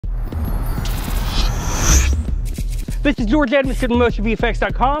This is George Edmondson from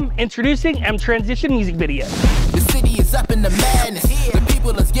MotionVFX.com, introducing mTransition music video. The city is up in the madness. The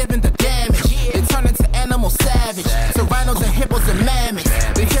people is giving the damage. They turn into animal savage. So rhinos and hippos and mammoths.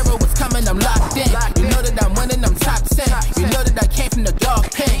 The hero is coming, I'm locked in. You know that I'm winning, I'm top 10. You know that I came from the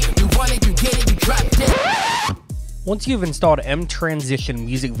dog pen. You want it, you get it, you dropped it. Once you've installed mTransition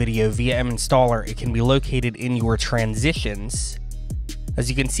music video via mInstaller, it can be located in your transitions. As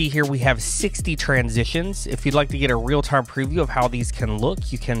you can see here, we have 60 transitions. If you'd like to get a real-time preview of how these can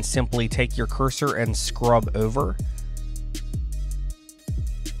look, you can simply take your cursor and scrub over.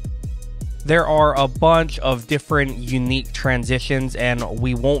 There are a bunch of different unique transitions, and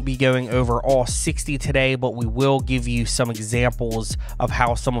we won't be going over all 60 today, but we will give you some examples of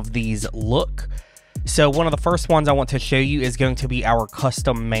how some of these look. So one of the first ones I want to show you is going to be our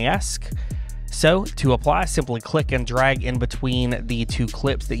custom mask. So to apply, simply click and drag in between the two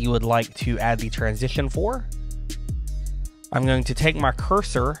clips that you would like to add the transition for. I'm going to take my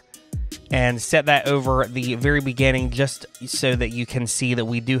cursor and set that over the very beginning just so that you can see that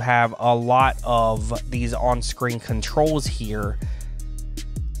we do have a lot of these on-screen controls here.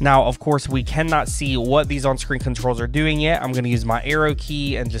 Now, of course, we cannot see what these on-screen controls are doing yet. I'm going to use my arrow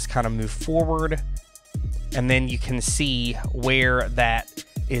key and just kind of move forward. And then you can see where that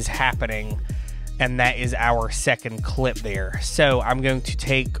is happening. And that is our second clip there. So I'm going to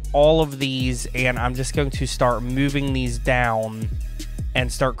take all of these and I'm just going to start moving these down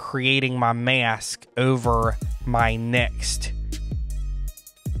and start creating my mask over my next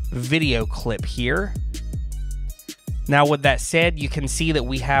video clip here. Now, with that said, you can see that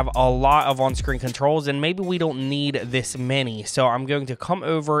we have a lot of on-screen controls and maybe we don't need this many. So I'm going to come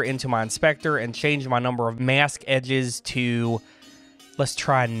over into my inspector and change my number of mask edges to, let's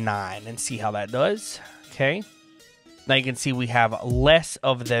try 9 and see how that does. Okay. Now you can see we have less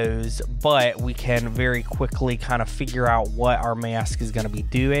of those, but we can very quickly kind of figure out what our mask is going to be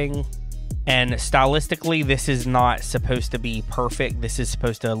doing. And stylistically, this is not supposed to be perfect. This is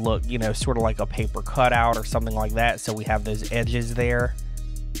supposed to look, you know, sort of like a paper cutout or something like that. So we have those edges there.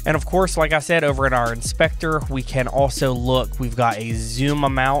 And of course, like I said, over in our inspector, we can also look, we've got a zoom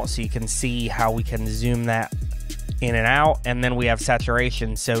amount, so you can see how we can zoom that in and out. And then we have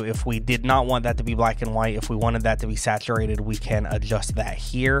saturation. So if we did not want that to be black and white, if we wanted that to be saturated, we can adjust that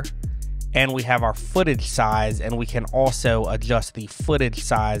here. And we have our footage size, and we can also adjust the footage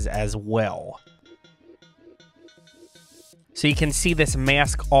size as well. So you can see this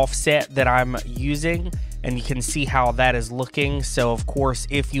mask offset that I'm using, and you can see how that is looking. So of course,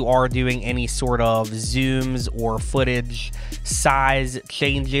 if you are doing any sort of zooms or footage size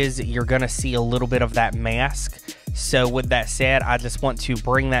changes, you're gonna see a little bit of that mask. So with that said, I just want to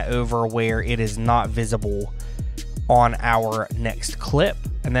bring that over where it is not visible on our next clip,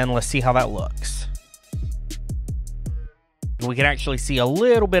 and then let's see how that looks. We can actually see a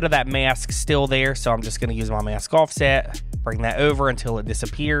little bit of that mask still there, so I'm just going to use my mask offset, bring that over until it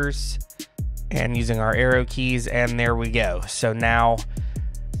disappears, and using our arrow keys, and there we go. So now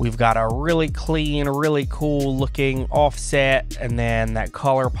we've got a really clean, really cool looking offset, and then that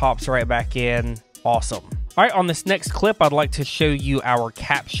color pops right back in. Awesome. All right, on this next clip, I'd like to show you our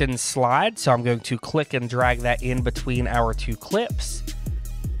caption slide. So I'm going to click and drag that in between our two clips.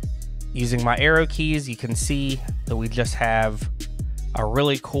 Using my arrow keys, you can see that we just have a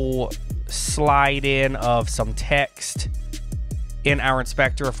really cool slide in of some text. In our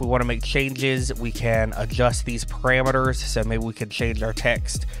inspector, if we want to make changes, we can adjust these parameters. So maybe we could change our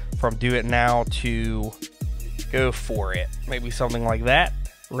text from do it now to go for it. Maybe something like that.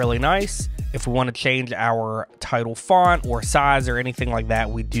 Really nice. If we want to change our title font or size or anything like that,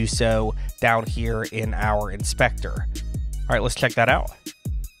 we do so down here in our inspector. All right, let's check that out.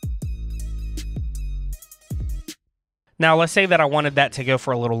 Now, let's say that I wanted that to go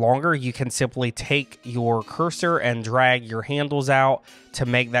for a little longer. You can simply take your cursor and drag your handles out to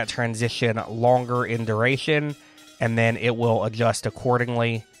make that transition longer in duration, and then it will adjust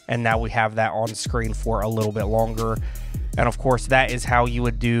accordingly. And now we have that on screen for a little bit longer. And of course, that is how you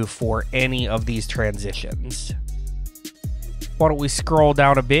would do for any of these transitions. Why don't we scroll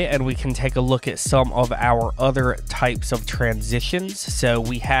down a bit and we can take a look at some of our other types of transitions. So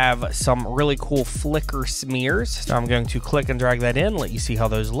we have some really cool flicker smears. So I'm going to click and drag that in, let you see how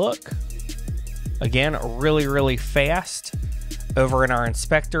those look. Again, really, really fast. Over in our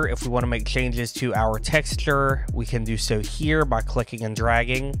inspector, if we want to make changes to our texture, we can do so here by clicking and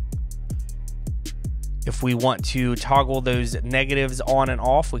dragging. If we want to toggle those negatives on and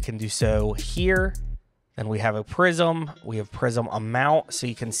off, we can do so here. Then we have a prism, we have prism amount, so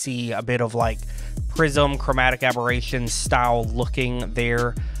you can see a bit of like prism chromatic aberration style looking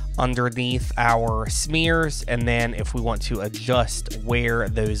there underneath our smears, and then if we want to adjust where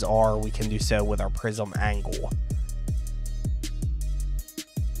those are, we can do so with our prism angle.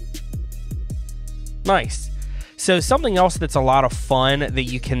 Nice. So something else that's a lot of fun that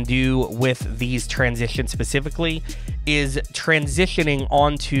you can do with these transitions specifically is transitioning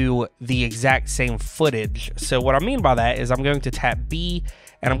onto the exact same footage. So what I mean by that is I'm going to tap B,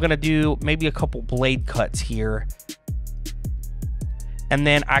 and I'm going to do maybe a couple blade cuts here. And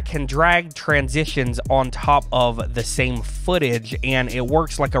then I can drag transitions on top of the same footage, and it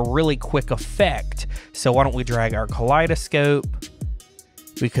works like a really quick effect. So why don't we drag our kaleidoscope?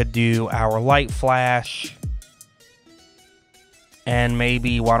 We could do our light flash. And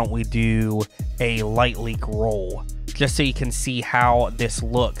maybe why don't we do a light leak roll, just so you can see how this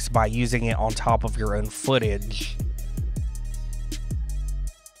looks by using it on top of your own footage.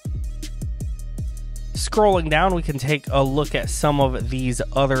 Scrolling down, we can take a look at some of these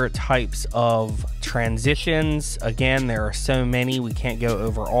other types of transitions. Again, there are so many, we can't go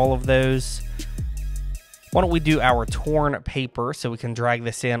over all of those. Why don't we do our torn paper, so we can drag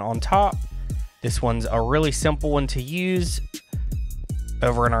this in on top. This one's a really simple one to use.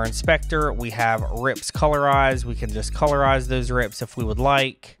 Over in our inspector, we have rips colorized. We can just colorize those rips if we would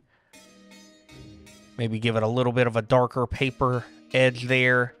like. Maybe give it a little bit of a darker paper edge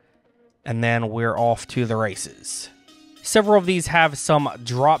there. And then we're off to the races. Several of these have some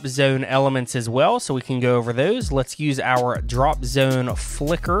drop zone elements as well, so we can go over those. Let's use our drop zone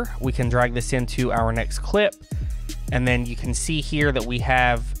flicker. We can drag this into our next clip. And then you can see here that we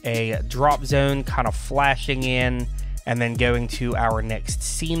have a drop zone kind of flashing in and then going to our next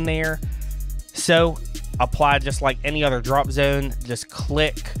scene there. So apply just like any other drop zone, just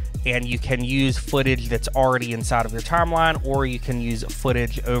click, and you can use footage that's already inside of your timeline, or you can use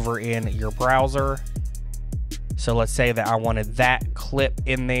footage over in your browser. So let's say that I wanted that clip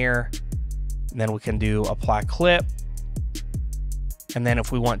in there, and then we can do apply clip. And then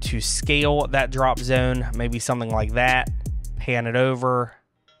if we want to scale that drop zone, maybe something like that, pan it over,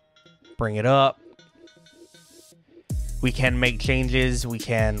 bring it up. We can make changes. We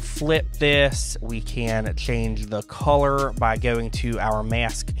can flip this. We can change the color by going to our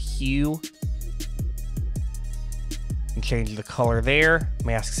mask hue and change the color there,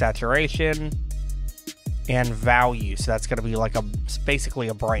 mask saturation, and value. So that's going to be like basically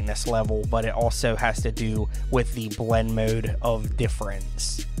a brightness level, but it also has to do with the blend mode of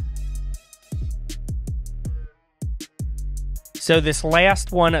difference. So this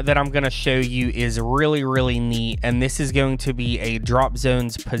last one that I'm going to show you is really, really neat, and this is going to be a drop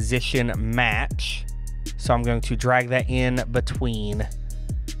zones position match. So I'm going to drag that in between.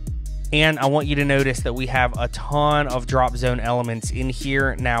 And I want you to notice that we have a ton of drop zone elements in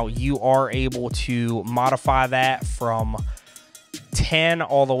here. Now you are able to modify that from 10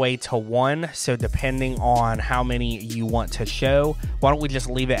 all the way to 1, so depending on how many you want to show. Why don't we just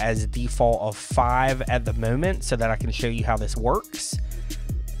leave it as default of 5 at the moment so that I can show you how this works.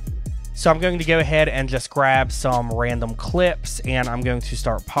 So I'm going to go ahead and just grab some random clips, and I'm going to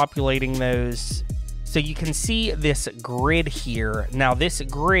start populating those. So you can see this grid here. Now this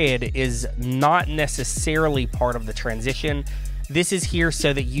grid is not necessarily part of the transition. This is here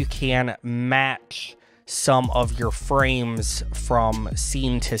so that you can match some of your frames from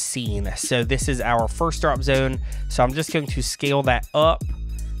scene to scene. So this is our first drop zone. So I'm just going to scale that up,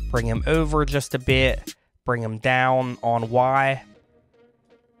 bring him over just a bit, bring him down on Y.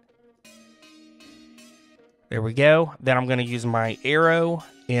 There we go. Then I'm going to use my arrow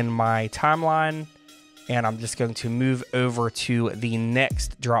in my timeline, and I'm just going to move over to the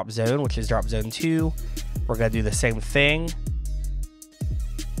next drop zone, which is drop zone 2. We're going to do the same thing.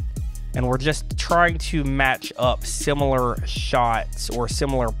 And we're just trying to match up similar shots or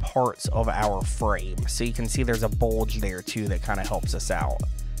similar parts of our frame. So you can see there's a bulge there too that kind of helps us out.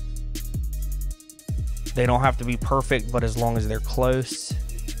 They don't have to be perfect, but as long as they're close.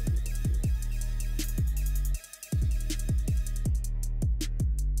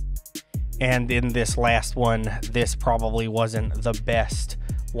 And in this last one, this probably wasn't the best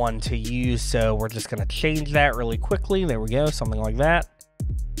one to use, so we're just going to change that really quickly. There we go, something like that.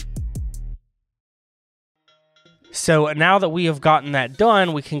 So now that we have gotten that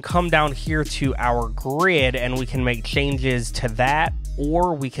done, we can come down here to our grid and we can make changes to that,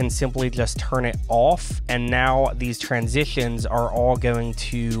 or we can simply just turn it off. And now these transitions are all going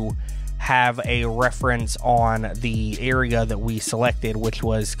to have a reference on the area that we selected, which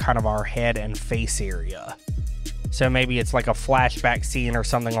was kind of our head and face area. So maybe it's like a flashback scene or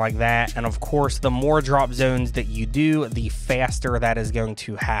something like that. And of course, the more drop zones that you do, the faster that is going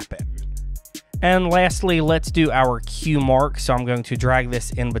to happen. And lastly, let's do our cue mark. So I'm going to drag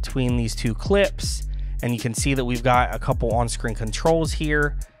this in between these two clips, and you can see that we've got a couple on-screen controls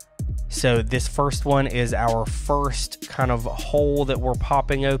here. So this first one is our first kind of hole that we're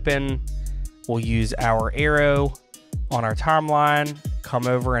popping open. We'll use our arrow on our timeline, come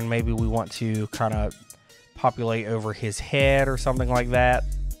over, and maybe we want to kind of populate over his head or something like that.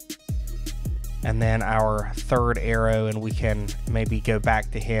 And then our third arrow, and we can maybe go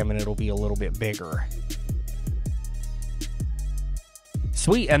back to him and it'll be a little bit bigger.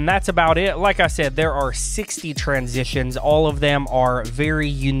 Sweet, and that's about it. Like I said, there are 60 transitions. All of them are very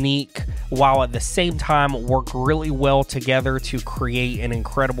unique, while at the same time work really well together to create an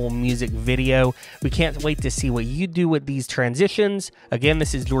incredible music video. We can't wait to see what you do with these transitions. Again,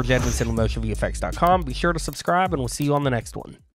 this is George Edmondson with MotionVFX.com. Be sure to subscribe, and we'll see you on the next one.